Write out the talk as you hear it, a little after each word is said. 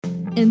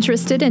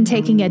Interested in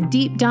taking a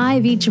deep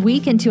dive each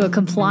week into a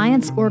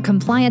compliance or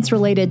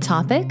compliance-related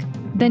topic?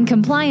 Then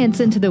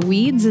Compliance Into the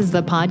Weeds is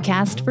the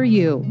podcast for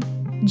you.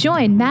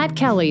 Join Matt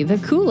Kelly, the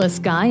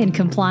coolest guy in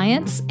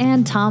compliance,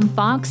 and Tom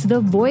Fox, the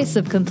voice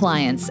of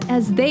compliance,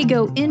 as they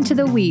go into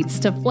the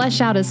weeds to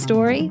flesh out a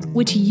story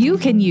which you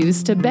can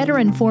use to better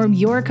inform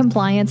your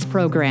compliance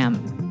program.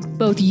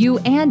 Both you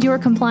and your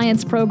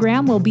compliance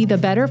program will be the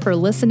better for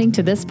listening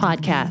to this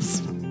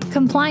podcast.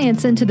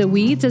 Compliance Into the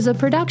Weeds is a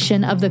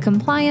production of the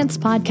Compliance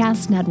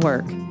Podcast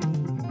Network.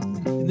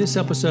 In this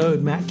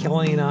episode, Matt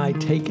Kelly and I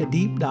take a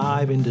deep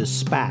dive into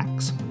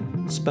SPACs,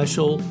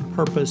 Special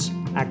Purpose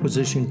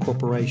Acquisition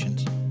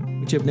Corporations,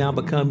 which have now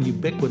become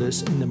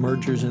ubiquitous in the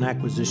mergers and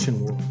acquisition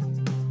world.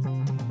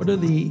 What are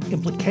the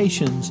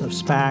implications of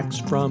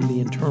SPACs from the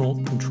internal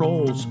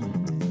controls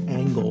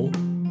angle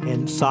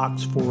and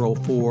SOX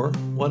 404?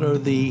 What are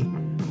the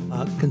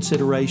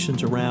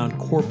considerations around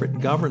corporate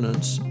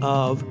governance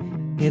of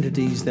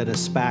entities that a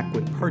SPAC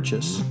would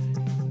purchase?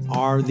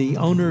 Are the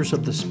owners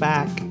of the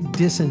SPAC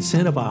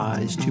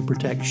disincentivized to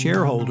protect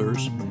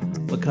shareholders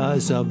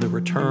because of the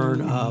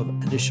return of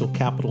initial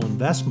capital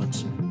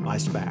investments by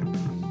SPAC?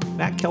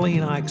 Matt Kelly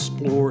and I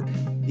explore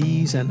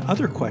these and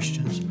other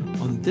questions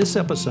on this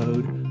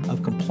episode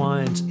of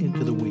Compliance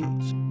Into the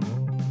Weeds.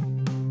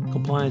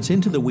 Compliance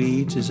Into the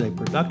Weeds is a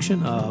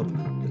production of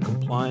the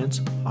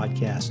Compliance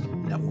Podcast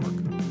Network.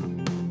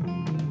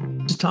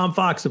 This is Tom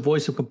Fox, the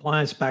voice of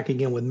compliance, back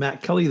again with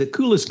Matt Kelly, the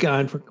coolest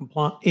guy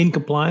in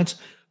compliance,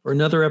 for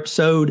another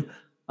episode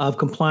of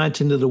Compliance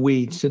Into the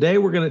Weeds. Today,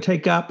 we're going to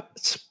take up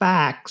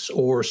SPACs,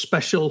 or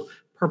Special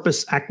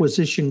Purpose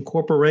Acquisition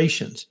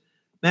Corporations.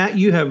 Matt,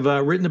 you have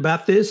written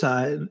about this.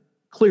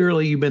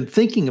 Clearly, you've been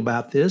thinking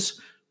about this.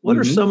 What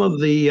are some of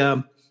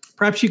the,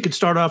 perhaps you could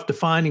start off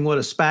defining what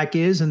a SPAC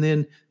is, and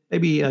then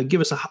maybe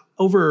give us an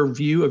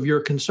overview of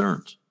your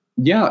concerns.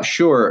 Yeah,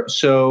 sure.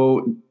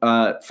 So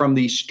from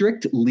the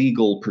strict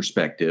legal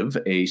perspective,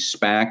 a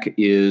SPAC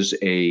is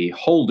a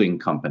holding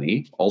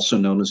company, also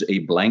known as a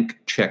blank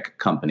check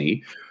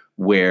company,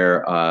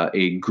 where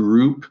a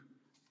group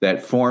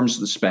that forms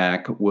the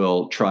SPAC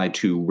will try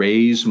to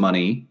raise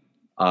money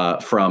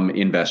from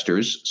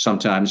investors,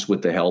 sometimes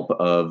with the help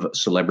of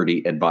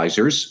celebrity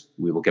advisors.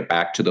 We will get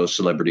back to those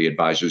celebrity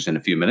advisors in a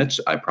few minutes,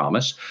 I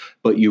promise.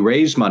 But you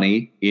raise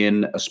money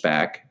in a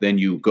SPAC, then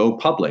you go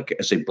public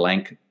as a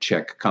blank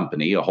check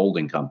company, a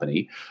holding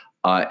company.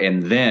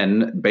 And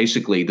then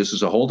basically, this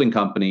is a holding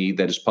company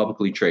that is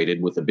publicly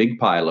traded with a big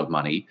pile of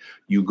money.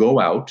 You go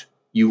out,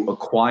 you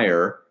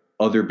acquire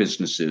other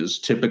businesses,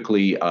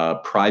 typically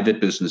private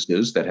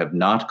businesses that have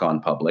not gone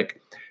public.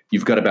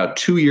 You've got about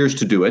 2 years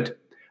to do it.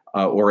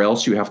 Or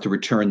else you have to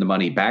return the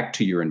money back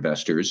to your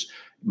investors.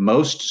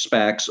 Most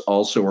SPACs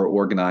also are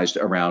organized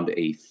around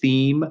a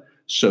theme.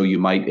 So you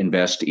might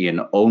invest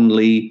in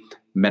only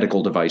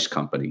medical device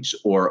companies,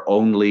 or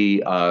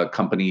only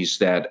companies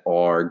that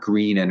are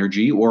green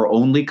energy, or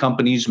only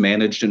companies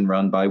managed and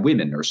run by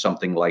women, or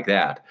something like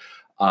that.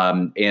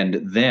 And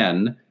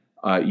then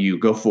you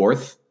go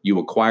forth, you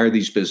acquire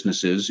these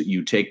businesses,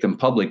 you take them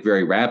public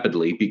very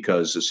rapidly,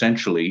 because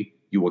essentially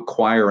you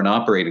acquire an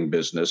operating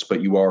business,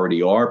 but you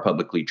already are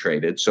publicly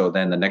traded. So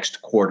then the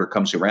next quarter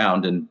comes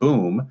around and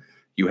boom,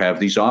 you have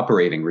these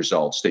operating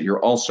results that you're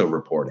also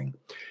reporting.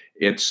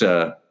 It's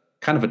kind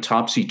of a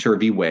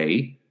topsy-turvy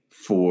way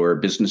for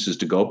businesses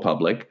to go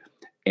public.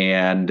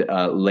 And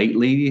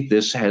lately,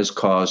 this has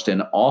caused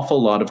an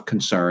awful lot of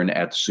concern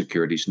at the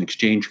Securities and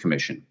Exchange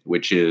Commission,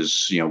 which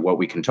is, what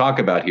we can talk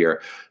about here.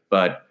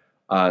 But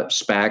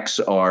SPACs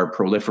are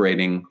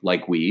proliferating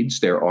like weeds.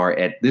 There are,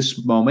 at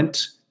this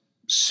moment,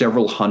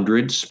 several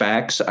hundred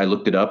SPACs. I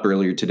looked it up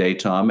earlier today,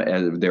 Tom.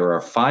 There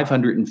are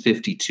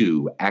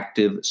 552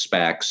 active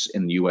SPACs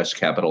in the U.S.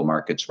 capital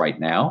markets right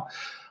now.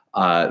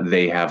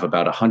 They have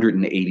about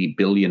 $180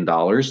 billion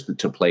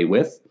to play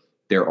with.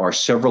 There are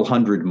several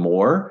hundred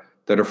more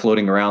that are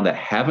floating around that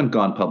haven't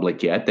gone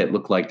public yet, that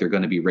look like they're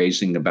going to be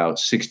raising about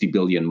 $60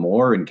 billion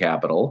more in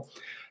capital.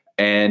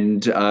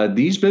 And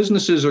these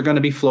businesses are going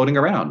to be floating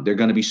around. They're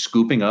going to be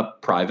scooping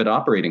up private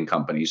operating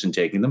companies and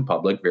taking them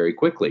public very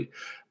quickly.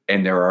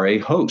 And there are a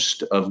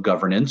host of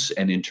governance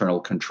and internal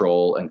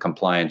control and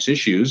compliance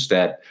issues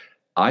that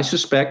I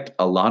suspect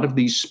a lot of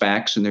these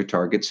SPACs and their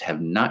targets have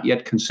not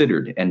yet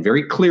considered. And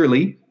very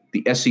clearly,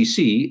 the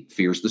SEC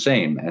fears the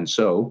same. And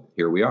so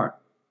here we are.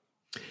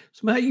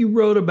 So, Matt, you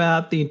wrote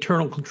about the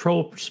internal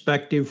control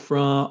perspective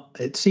from,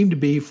 it seemed to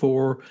be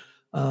for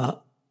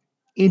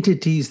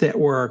entities that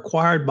were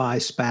acquired by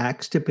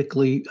SPACs,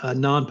 typically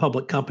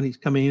non-public companies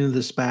coming into the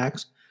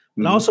SPACs.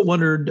 But I also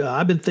wondered,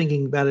 I've been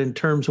thinking about it in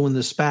terms of when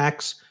the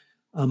SPACs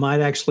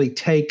might actually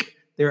take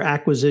their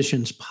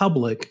acquisitions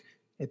public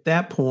at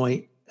that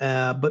point.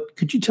 But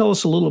could you tell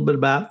us a little bit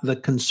about the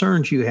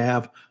concerns you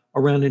have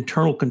around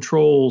internal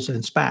controls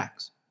and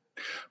SPACs?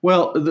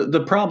 Well,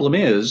 the problem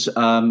is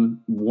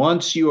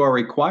once you are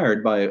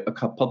acquired by a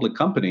public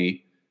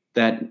company,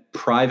 that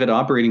private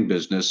operating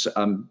business,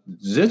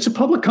 it's a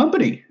public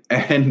company.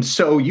 And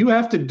so you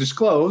have to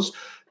disclose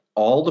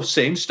all the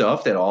same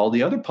stuff that all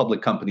the other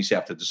public companies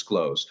have to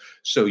disclose.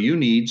 So you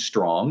need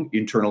strong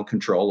internal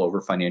control over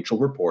financial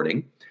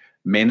reporting.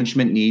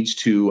 Management needs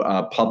to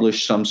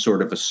publish some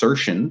sort of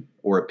assertion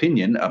or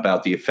opinion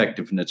about the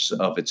effectiveness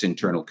of its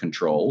internal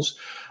controls.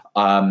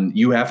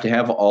 You have to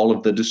have all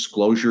of the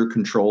disclosure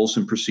controls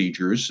and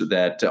procedures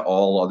that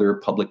all other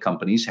public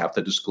companies have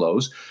to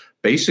disclose.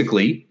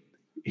 Basically,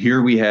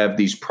 here we have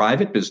these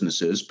private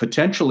businesses.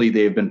 Potentially,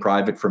 they've been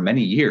private for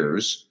many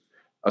years.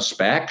 A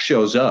SPAC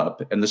shows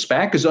up, and the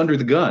SPAC is under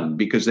the gun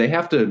because they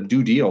have to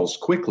do deals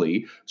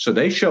quickly. So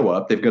they show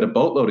up, they've got a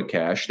boatload of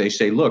cash. They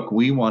say, look,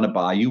 we want to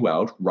buy you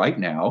out right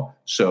now.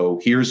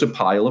 So here's a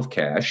pile of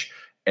cash,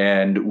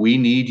 and we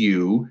need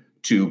you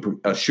to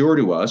assure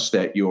to us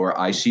that your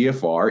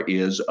ICFR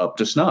is up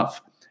to snuff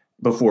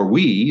before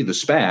we, the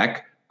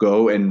SPAC,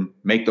 go and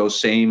make those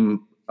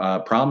same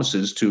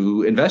promises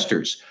to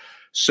investors.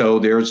 So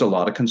there's a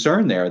lot of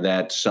concern there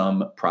that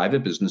some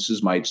private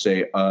businesses might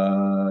say,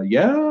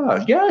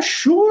 yeah,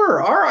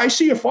 sure. Our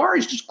ICFR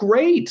is just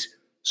great.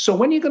 So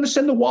when are you going to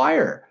send the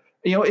wire?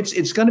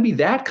 It's going to be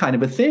that kind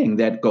of a thing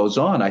that goes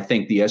on. I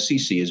think the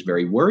SEC is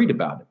very worried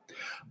about it.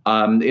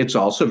 It's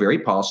also very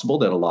possible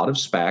that a lot of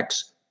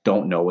SPACs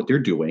don't know what they're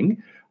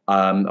doing.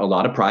 A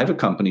lot of private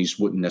companies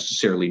wouldn't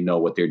necessarily know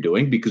what they're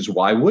doing because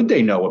why would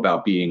they know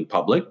about being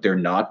public? They're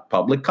not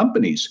public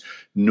companies,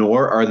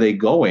 nor are they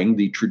going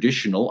the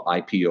traditional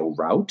IPO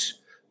route,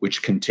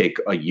 which can take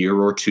a year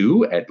or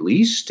two at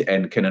least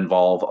and can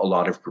involve a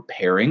lot of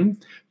preparing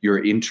your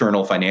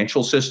internal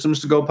financial systems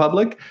to go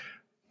public.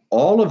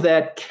 All of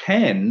that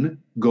can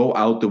go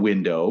out the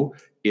window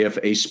if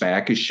a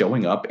SPAC is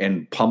showing up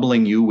and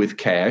pummeling you with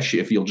cash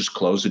if you'll just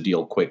close a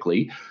deal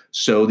quickly.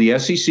 So the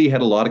SEC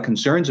had a lot of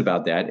concerns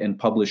about that and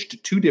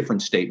published 2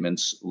 different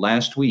statements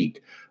last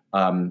week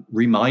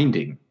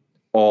reminding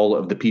all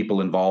of the people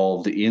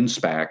involved in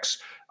SPACs,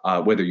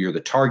 whether you're the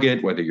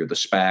target, whether you're the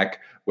SPAC,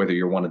 whether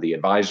you're one of the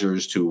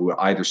advisors to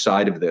either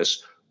side of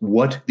this,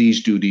 what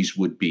these duties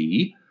would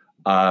be.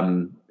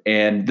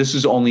 And this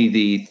is only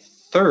the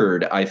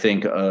third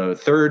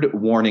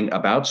warning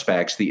about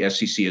SPACs the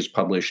SEC has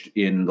published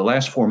in the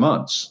last 4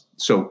 months.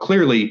 So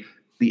clearly,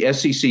 the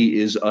SEC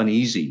is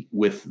uneasy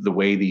with the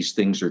way these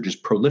things are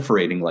just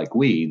proliferating like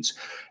weeds,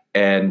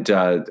 and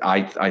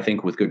I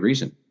think with good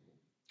reason.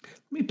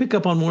 Let me pick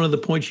up on one of the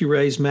points you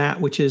raised,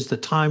 Matt, which is the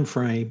time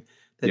frame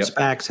that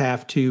SPACs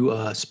have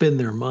to spend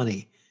their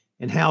money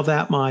and how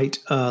that might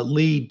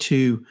lead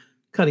to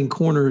cutting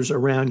corners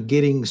around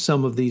getting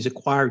some of these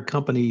acquired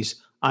companies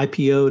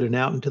IPO'd and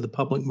out into the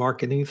public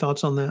market. Any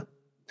thoughts on that?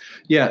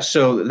 Yeah,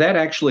 so that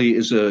actually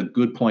is a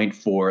good point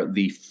for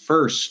the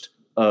first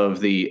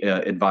of the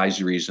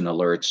advisories and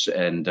alerts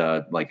and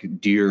like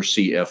Dear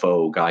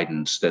CFO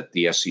guidance that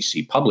the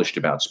SEC published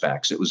about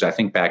SPACs. It was, I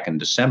think, back in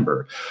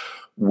December,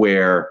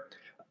 where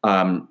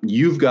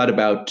you've got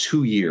about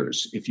 2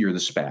 years, if you're the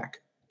SPAC,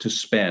 to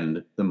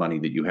spend the money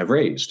that you have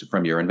raised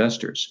from your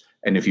investors.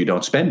 And if you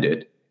don't spend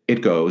it,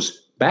 it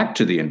goes back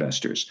to the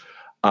investors.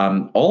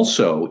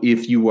 Also,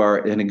 if you are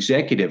an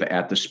executive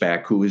at the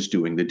SPAC who is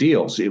doing the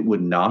deals, it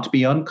would not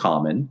be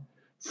uncommon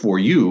for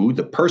you,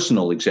 the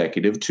personal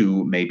executive,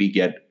 to maybe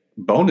get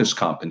bonus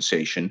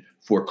compensation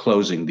for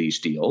closing these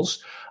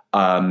deals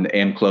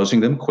and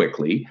closing them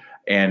quickly.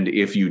 And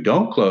if you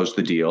don't close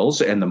the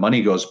deals and the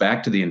money goes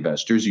back to the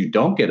investors, you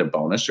don't get a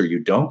bonus or you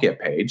don't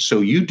get paid. So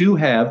you do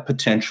have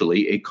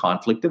potentially a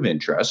conflict of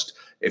interest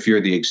if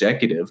you're the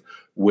executive,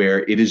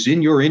 where it is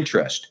in your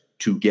interest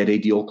to get a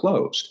deal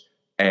closed.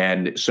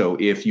 And so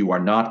if you are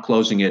not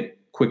closing it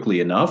quickly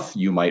enough,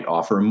 you might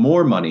offer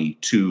more money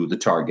to the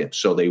target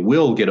so they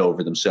will get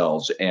over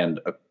themselves and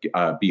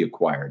be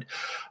acquired.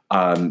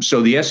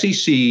 So the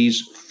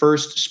SEC's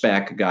first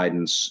SPAC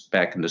guidance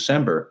back in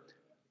December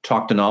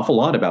talked an awful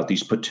lot about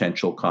these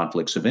potential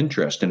conflicts of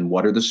interest and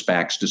what are the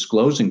SPACs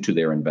disclosing to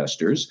their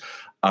investors.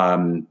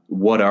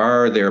 What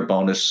are their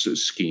bonus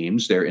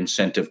schemes, their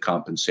incentive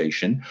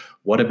compensation?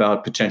 What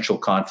about potential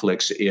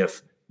conflicts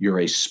if you're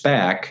a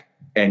SPAC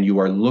and you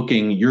are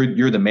looking,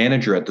 you're the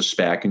manager at the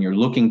SPAC and you're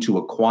looking to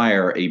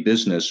acquire a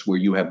business where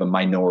you have a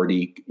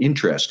minority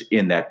interest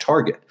in that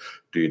target?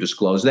 Do you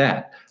disclose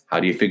that? How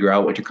do you figure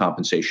out what your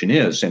compensation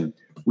is? And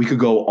we could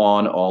go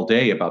on all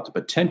day about the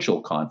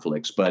potential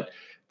conflicts, but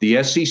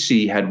the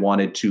SEC had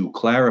wanted to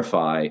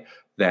clarify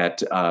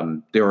that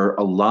there are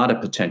a lot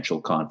of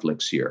potential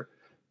conflicts here.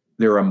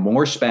 There are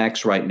more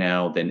SPACs right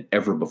now than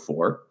ever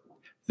before.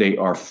 They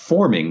are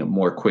forming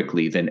more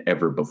quickly than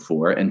ever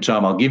before. And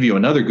Tom, I'll give you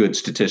another good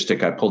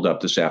statistic I pulled up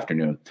this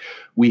afternoon.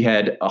 We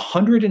had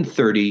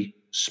 130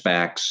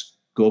 SPACs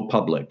go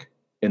public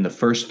in the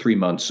first 3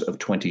 months of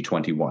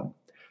 2021,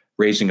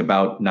 raising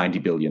about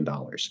 $90 billion.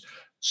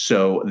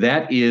 So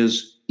that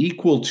is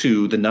equal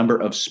to the number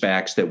of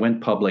SPACs that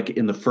went public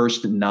in the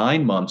first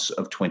 9 months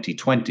of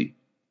 2020.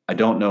 I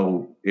don't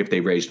know if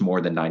they raised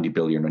more than $90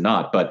 billion or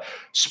not, but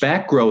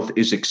SPAC growth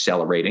is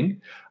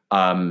accelerating.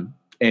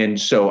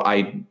 And so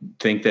I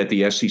think that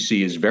the SEC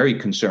is very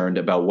concerned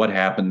about what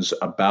happens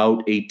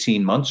about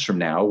 18 months from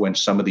now when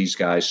some of these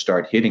guys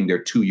start hitting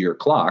their 2-year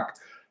clock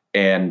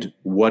and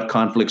what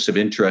conflicts of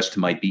interest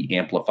might be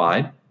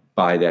amplified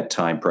by that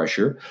time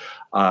pressure.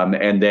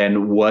 And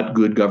then what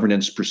good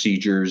governance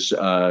procedures,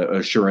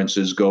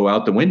 assurances go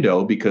out the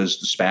window because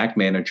the SPAC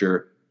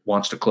manager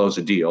wants to close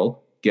a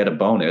deal, get a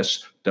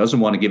bonus,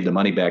 doesn't want to give the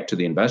money back to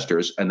the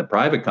investors. And the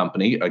private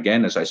company,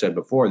 again, as I said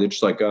before, they're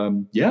just like,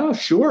 yeah,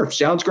 sure,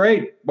 sounds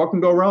great. What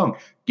can go wrong?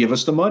 Give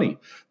us the money.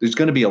 There's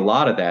going to be a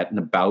lot of that in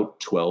about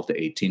 12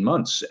 to 18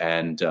 months.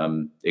 And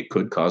it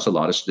could cause a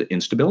lot of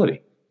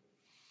instability.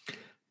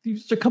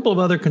 There's a couple of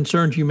other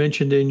concerns you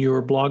mentioned in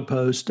your blog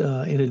post,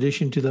 in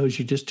addition to those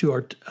you just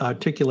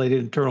articulated,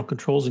 internal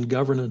controls and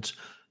governance.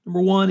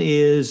 Number one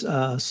is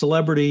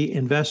celebrity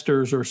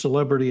investors or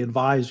celebrity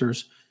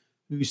advisors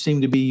who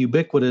seem to be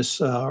ubiquitous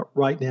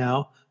right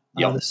now.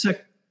 Yep. The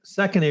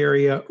second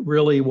area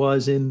really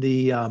was in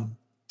the,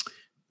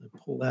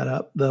 pull that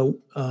up,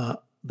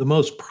 the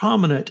most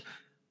prominent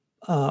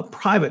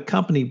private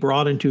company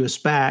brought into a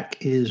SPAC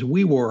is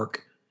WeWork.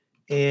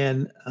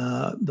 And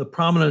the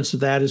prominence of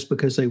that is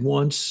because they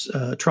once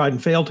tried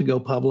and failed to go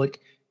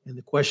public. And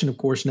the question, of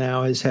course,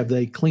 now is, have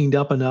they cleaned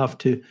up enough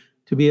to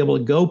be able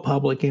to go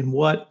public? And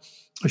what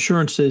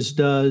assurances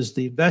does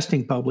the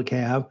investing public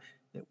have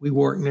that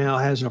WeWork now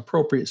has an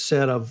appropriate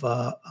set of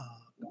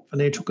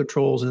financial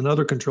controls and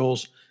other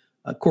controls,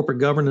 corporate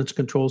governance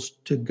controls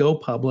to go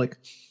public?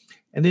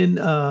 And then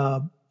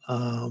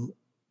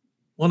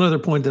one other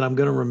point that I'm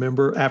going to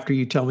remember after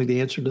you tell me the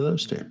answer to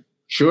those two.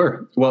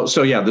 Sure. Well,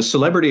 so yeah, the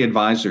celebrity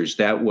advisors,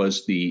 that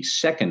was the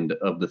second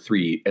of the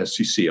three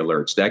SEC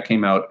alerts. That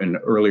came out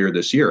earlier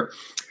this year,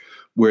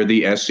 where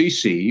the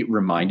SEC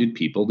reminded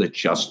people that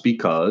just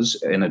because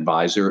an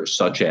advisor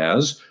such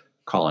as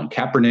Colin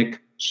Kaepernick,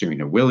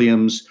 Serena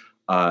Williams,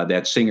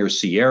 that singer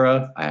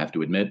Ciara, I have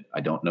to admit, I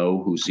don't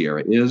know who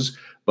Ciara is,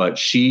 but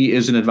she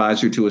is an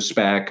advisor to a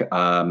SPAC.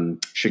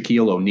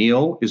 Shaquille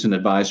O'Neal is an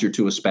advisor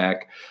to a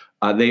SPAC.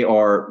 They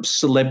are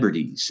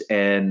celebrities.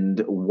 And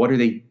what are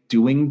they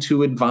doing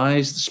to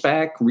advise the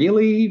SPAC?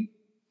 Really?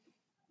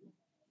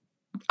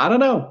 I don't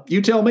know.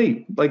 You tell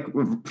me, like,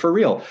 for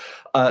real.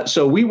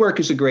 So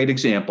WeWork is a great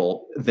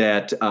example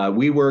that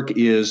WeWork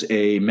is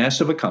a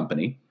mess of a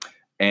company.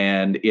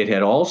 And it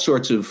had all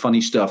sorts of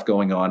funny stuff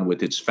going on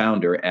with its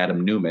founder,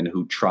 Adam Neumann,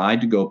 who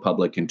tried to go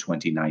public in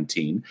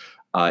 2019.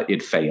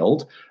 It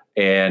failed.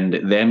 And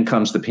then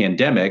comes the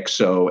pandemic.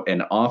 So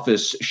an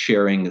office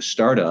sharing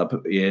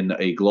startup in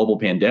a global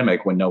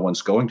pandemic when no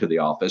one's going to the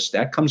office,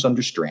 that comes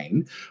under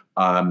strain.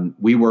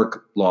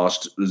 WeWork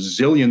lost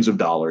zillions of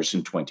dollars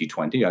in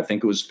 2020. I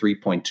think it was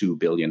 $3.2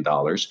 billion.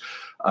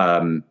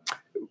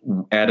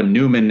 Adam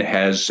Neumann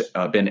has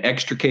been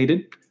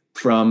extricated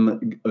from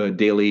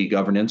daily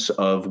governance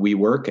of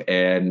WeWork.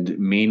 And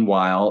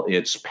meanwhile,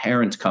 its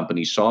parent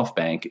company,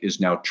 SoftBank, is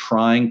now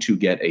trying to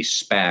get a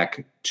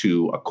SPAC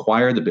to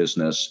acquire the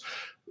business.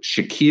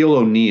 Shaquille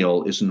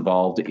O'Neal is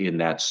involved in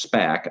that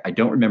SPAC. I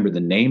don't remember the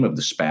name of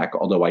the SPAC,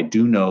 although I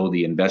do know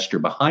the investor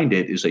behind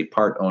it is a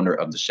part owner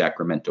of the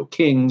Sacramento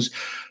Kings.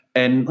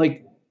 And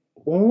like,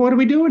 well, what are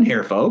we doing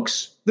here,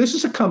 folks? This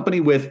is a company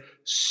with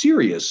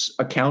serious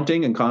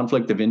accounting and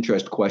conflict of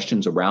interest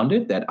questions around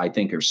it that I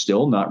think are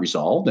still not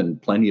resolved,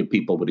 and plenty of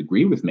people would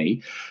agree with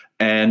me.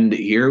 And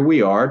here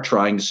we are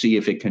trying to see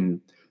if it can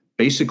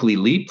basically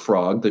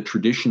leapfrog the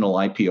traditional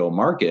IPO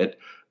market.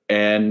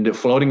 And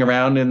floating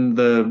around in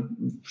the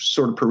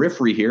sort of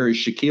periphery here is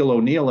Shaquille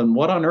O'Neal. And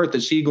what on earth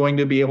is he going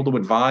to be able to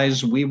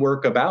advise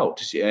WeWork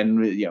about?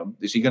 And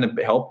is he going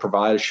to help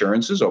provide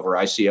assurances over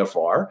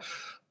ICFR?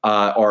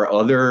 Are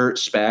other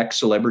SPAC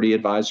celebrity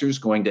advisors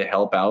going to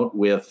help out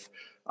with,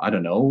 I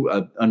don't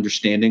know,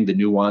 understanding the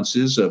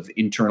nuances of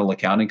internal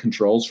accounting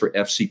controls for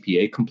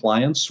FCPA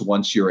compliance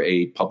once you're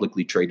a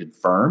publicly traded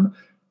firm?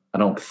 I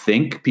don't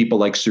think people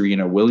like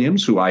Serena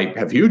Williams, who I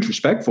have huge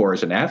respect for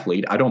as an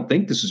athlete, I don't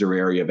think this is her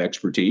area of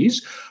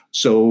expertise.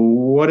 So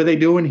what are they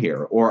doing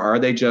here? Or are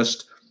they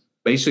just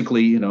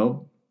basically,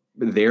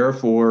 there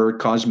for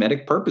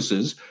cosmetic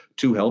purposes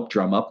to help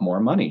drum up more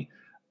money?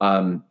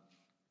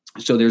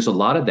 So there's a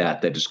lot of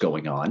that is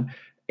going on.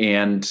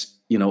 And,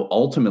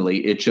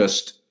 ultimately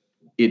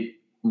it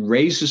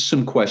raises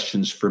some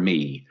questions for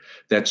me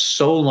that's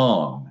so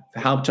long.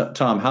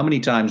 Tom, how many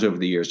times over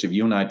the years have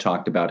you and I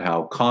talked about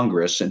how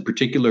Congress, and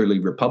particularly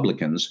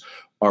Republicans,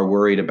 are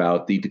worried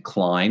about the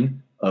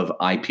decline of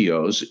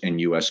IPOs in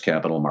U.S.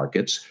 capital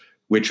markets,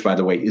 which, by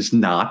the way, is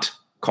not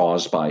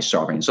caused by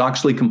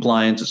Sarbanes-Oxley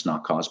compliance. It's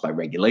not caused by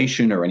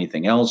regulation or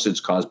anything else.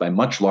 It's caused by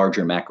much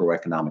larger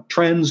macroeconomic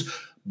trends.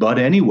 But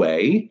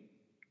anyway,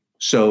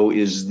 so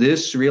is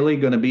this really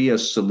going to be a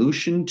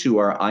solution to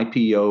our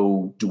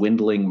IPO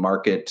dwindling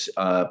market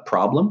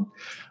problem?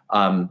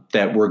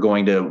 That we're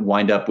going to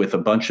wind up with a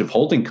bunch of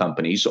holding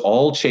companies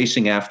all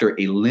chasing after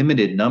a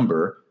limited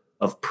number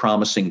of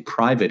promising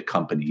private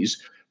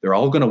companies. They're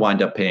all going to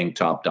wind up paying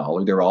top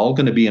dollar. They're all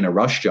going to be in a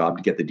rush job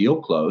to get the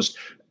deal closed.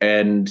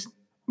 And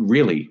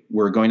really,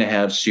 we're going to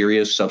have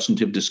serious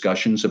substantive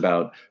discussions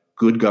about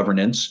good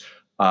governance,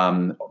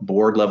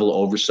 board level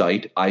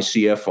oversight,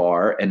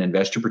 ICFR, and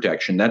investor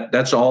protection.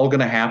 That's all going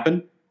to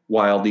happen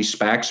while these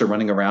SPACs are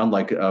running around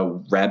like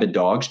rabid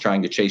dogs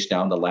trying to chase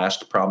down the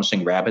last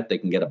promising rabbit they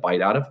can get a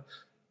bite out of.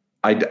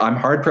 I'm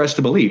hard pressed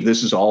to believe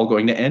this is all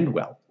going to end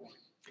well.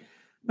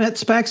 Matt,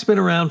 SPAC's been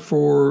around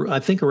for, I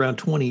think, around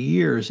 20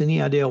 years.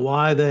 Any idea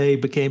why they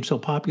became so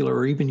popular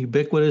or even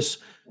ubiquitous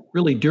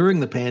really during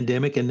the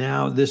pandemic and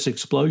now this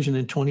explosion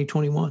in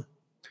 2021?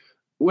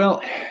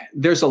 Well,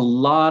 there's a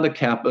lot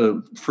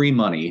of free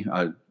money.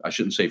 I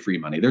shouldn't say free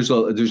money. There's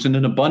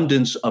an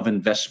abundance of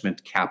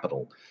investment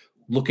capital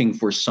looking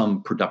for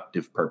some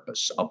productive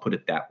purpose. I'll put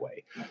it that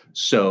way.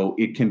 So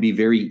it can be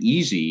very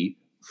easy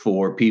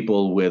for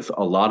people with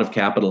a lot of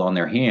capital on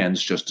their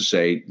hands just to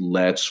say,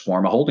 let's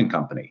form a holding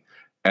company,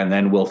 and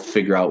then we'll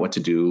figure out what to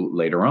do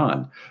later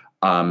on.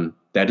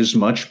 That is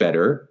much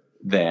better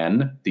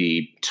than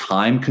the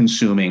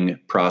time-consuming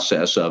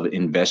process of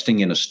investing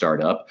in a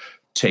startup,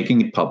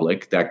 taking it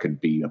public. That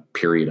could be a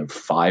period of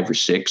 5 or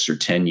 6 or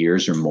 10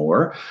 years or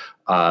more.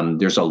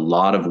 There's a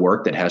lot of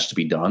work that has to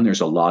be done.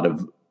 There's a lot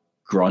of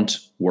grunt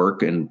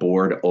work and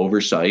board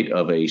oversight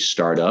of a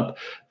startup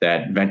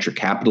that venture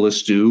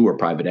capitalists do or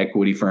private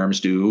equity firms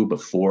do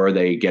before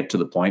they get to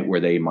the point where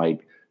they might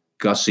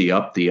gussy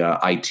up the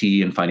IT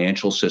and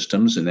financial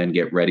systems and then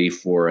get ready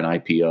for an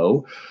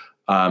IPO.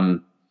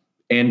 And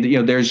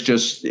there's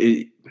just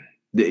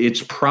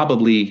it's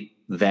probably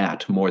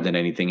that more than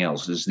anything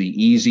else is the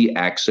easy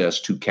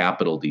access to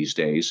capital these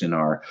days in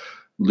our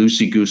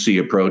loosey-goosey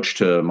approach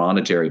to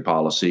monetary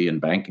policy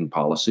and banking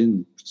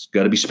policy. It's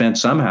got to be spent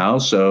somehow.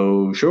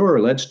 So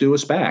sure, let's do a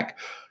SPAC.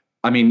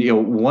 I mean,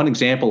 one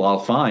example I'll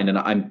find, and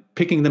I'm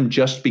picking them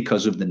just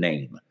because of the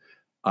name.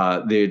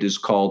 It is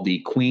called the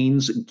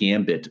Queen's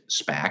Gambit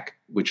SPAC,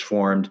 which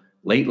formed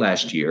late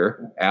last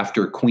year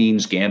after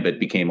Queen's Gambit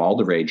became all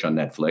the rage on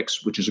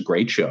Netflix, which is a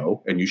great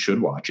show, and you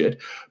should watch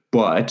it.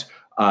 But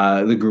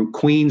the group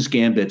Queen's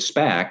Gambit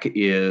SPAC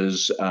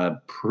is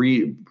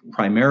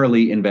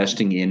primarily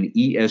investing in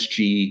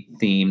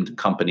ESG-themed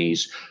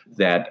companies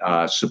that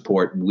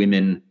support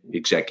women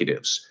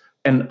executives.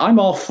 And I'm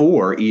all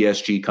for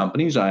ESG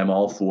companies. I am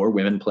all for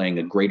women playing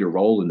a greater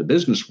role in the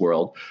business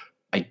world.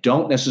 I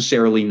don't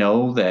necessarily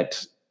know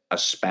that a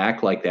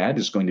SPAC like that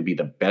is going to be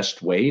the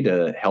best way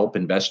to help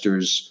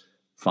investors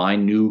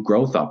find new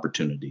growth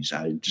opportunities.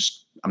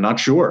 I'm not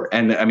sure.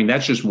 And I mean,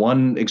 that's just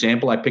one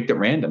example I picked at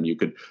random. You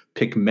could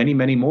pick many,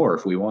 many more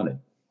if we wanted.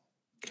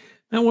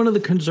 Now, one of the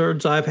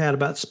concerns I've had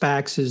about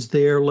SPACs is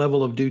their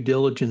level of due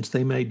diligence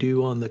they may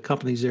do on the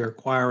companies they're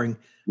acquiring,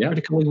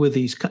 particularly with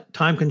these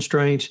time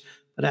constraints,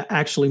 but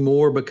actually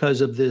more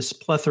because of this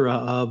plethora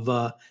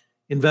of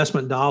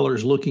investment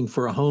dollars looking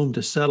for a home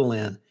to settle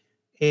in.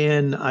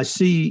 And I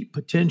see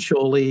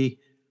potentially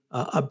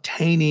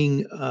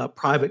obtaining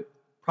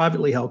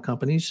privately held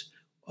companies,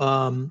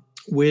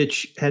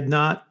 which had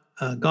not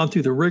gone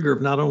through the rigor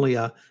of not only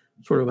a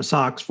sort of a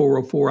SOX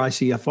 404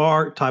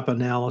 ICFR type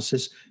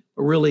analysis,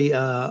 but really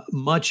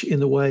much in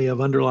the way of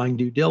underlying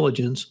due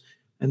diligence,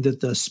 and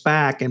that the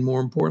SPAC, and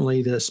more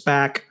importantly, the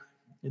SPAC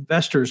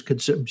investors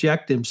could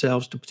subject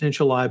themselves to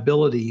potential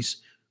liabilities,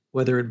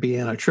 whether it be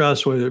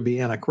antitrust, whether it be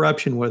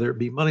anti-corruption, whether it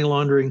be money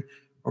laundering,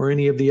 or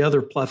any of the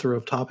other plethora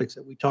of topics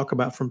that we talk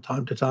about from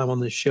time to time on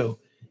this show.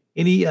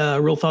 Any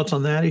real thoughts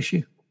on that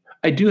issue?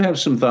 I do have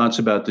some thoughts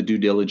about the due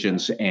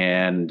diligence,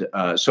 and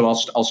so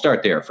I'll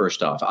start there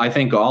first off. I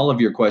think all of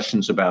your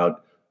questions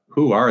about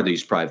who are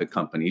these private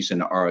companies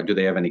and do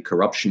they have any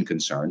corruption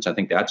concerns, I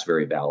think that's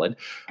very valid.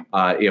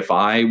 If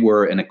I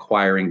were an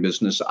acquiring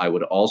business, I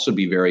would also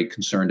be very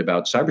concerned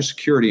about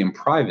cybersecurity and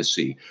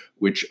privacy,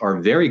 which are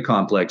very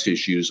complex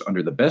issues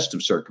under the best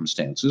of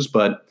circumstances,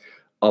 but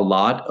a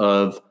lot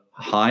of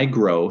high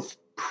growth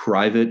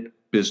private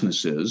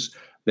businesses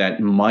that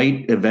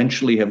might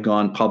eventually have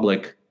gone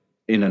public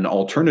in an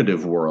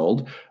alternative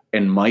world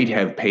and might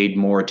have paid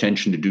more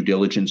attention to due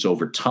diligence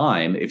over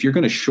time. If you're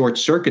going to short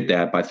circuit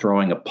that by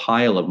throwing a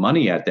pile of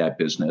money at that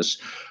business,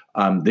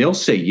 they'll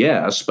say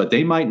yes, but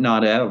they might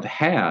not have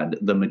had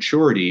the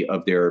maturity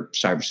of their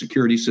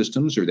cybersecurity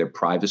systems or their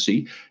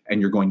privacy, and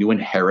you're going to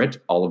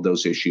inherit all of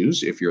those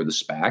issues if you're the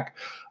SPAC.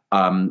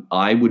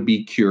 I would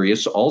be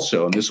curious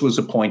also, and this was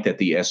a point that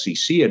the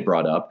SEC had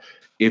brought up,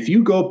 if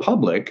you go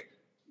public,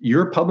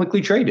 you're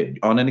publicly traded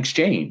on an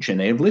exchange and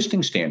they have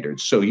listing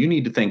standards. So you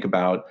need to think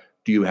about,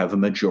 do you have a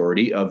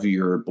majority of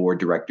your board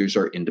directors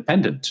are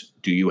independent?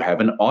 Do you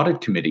have an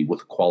audit committee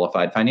with a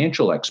qualified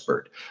financial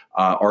expert?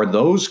 Are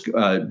those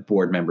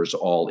board members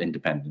all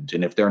independent?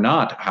 And if they're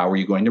not, how are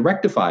you going to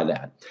rectify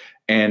that?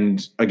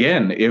 And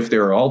again, if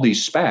there are all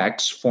these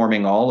SPACs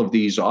forming all of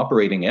these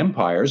operating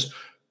empires,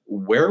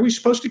 where are we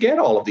supposed to get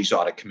all of these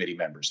audit committee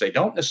members? They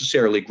don't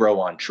necessarily grow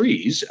on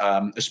trees,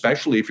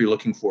 especially if you're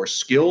looking for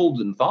skilled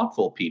and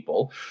thoughtful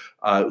people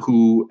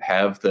who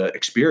have the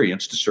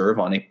experience to serve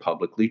on a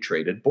publicly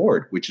traded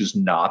board, which is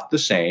not the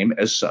same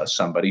as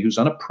somebody who's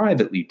on a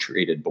privately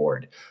traded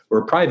board or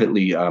a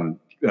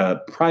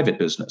private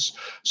business.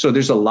 So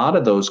there's a lot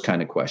of those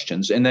kind of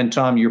questions. And then,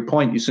 Tom, your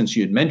point, since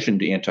you had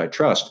mentioned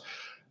antitrust,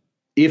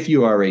 if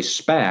you are a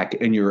SPAC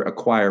and you're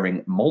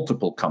acquiring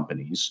multiple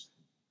companies,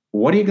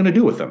 what are you going to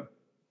do with them?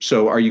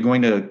 So are you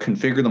going to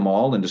configure them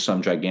all into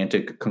some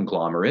gigantic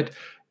conglomerate?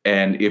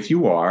 And if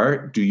you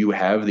are, do you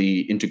have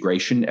the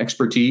integration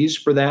expertise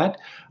for that?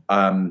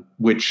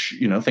 Which,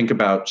 think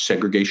about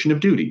segregation of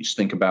duties,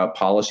 think about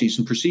policies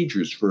and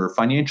procedures for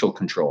financial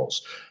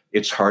controls.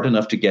 It's hard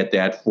enough to get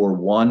that for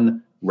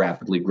one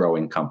rapidly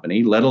growing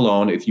company, let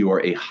alone if you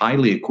are a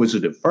highly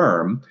acquisitive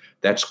firm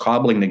that's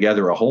cobbling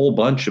together a whole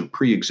bunch of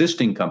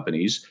pre-existing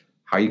companies.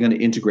 How are you going to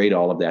integrate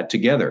all of that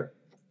together?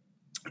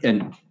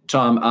 And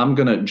Tom, I'm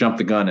going to jump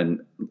the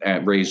gun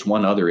and raise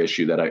one other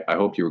issue that I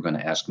hope you were going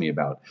to ask me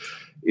about.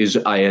 Is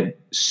I had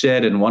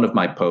said in one of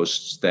my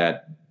posts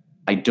that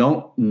I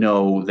don't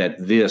know that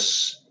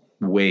this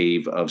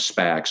wave of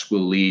SPACs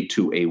will lead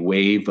to a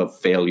wave of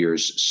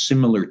failures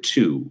similar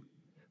to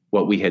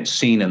what we had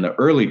seen in the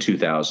early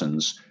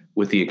 2000s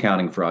with the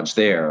accounting frauds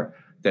there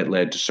that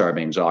led to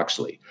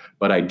Sarbanes-Oxley.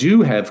 But I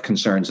do have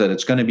concerns that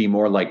it's going to be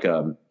more like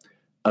a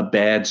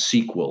bad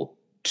sequel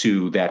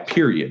to that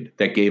period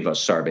that gave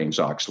us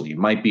Sarbanes-Oxley. It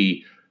might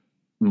be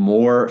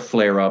more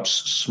flare-ups,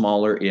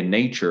 smaller in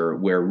nature,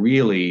 where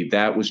really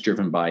that was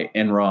driven by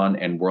Enron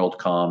and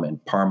WorldCom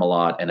and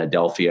Parmalat and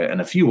Adelphia and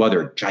a few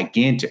other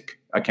gigantic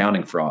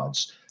accounting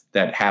frauds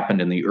that happened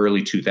in the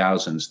early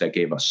 2000s that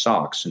gave us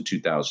SOX in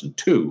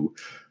 2002.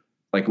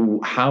 I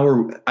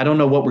don't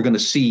know what we're going to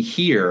see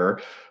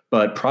here,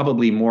 but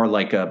probably more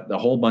like a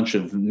whole bunch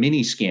of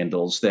mini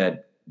scandals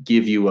that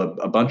give you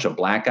a bunch of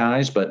black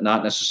eyes, but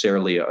not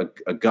necessarily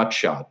a gut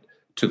shot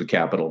to the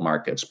capital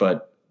markets.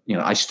 But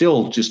I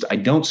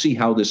don't see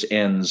how this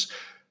ends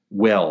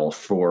well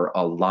for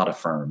a lot of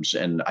firms.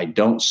 And I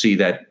don't see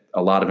that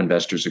a lot of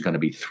investors are going to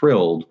be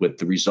thrilled with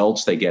the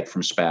results they get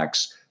from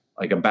SPACs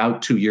like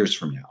about 2 years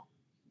from now.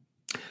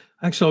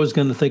 Actually, I was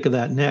going to think of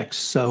that next.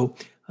 So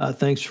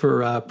thanks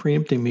for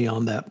preempting me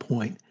on that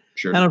point.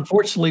 Sure. And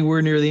unfortunately,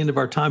 we're near the end of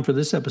our time for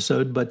this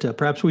episode, but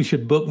perhaps we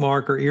should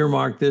bookmark or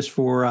earmark this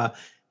for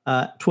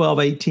 12,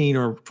 18,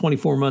 or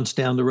 24 months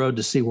down the road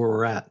to see where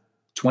we're at.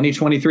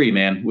 2023,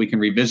 man. We can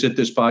revisit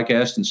this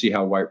podcast and see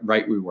how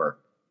right we were.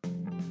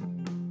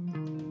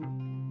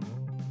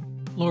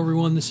 Hello,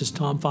 everyone. This is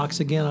Tom Fox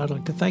again. I'd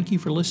like to thank you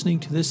for listening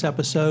to this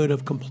episode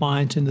of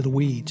Compliance Into the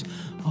Weeds.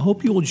 I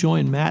hope you will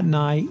join Matt and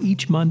I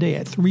each Monday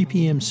at 3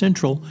 p.m.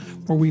 Central,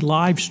 where we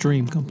live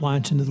stream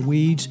Compliance Into the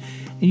Weeds,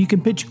 and you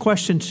can pitch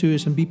questions to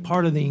us and be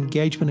part of the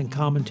engagement and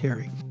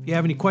commentary. If you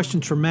have any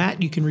questions for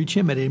Matt, you can reach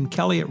him at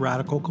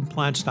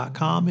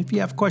mkelly@radicalcompliance.com. If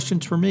you have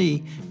questions for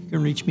me, you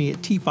can reach me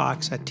at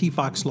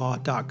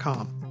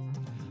tfox@tfoxlaw.com.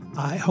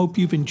 I hope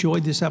you've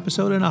enjoyed this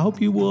episode, and I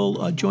hope you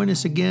will join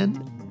us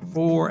again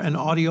for an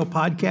audio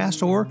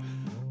podcast or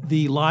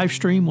the live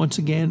stream once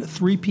again,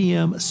 3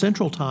 p.m.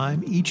 Central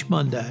Time each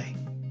Monday.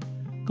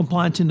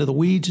 Compliance Into the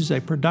Weeds is a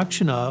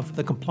production of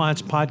the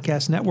Compliance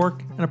Podcast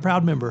Network and a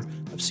proud member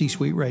of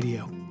C-Suite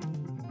Radio.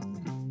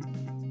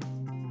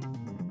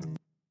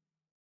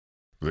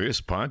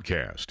 This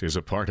podcast is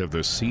a part of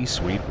the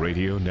C-Suite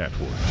Radio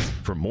Network.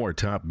 For more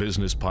top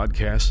business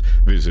podcasts,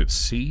 visit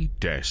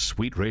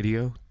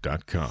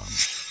c-suiteradio.com.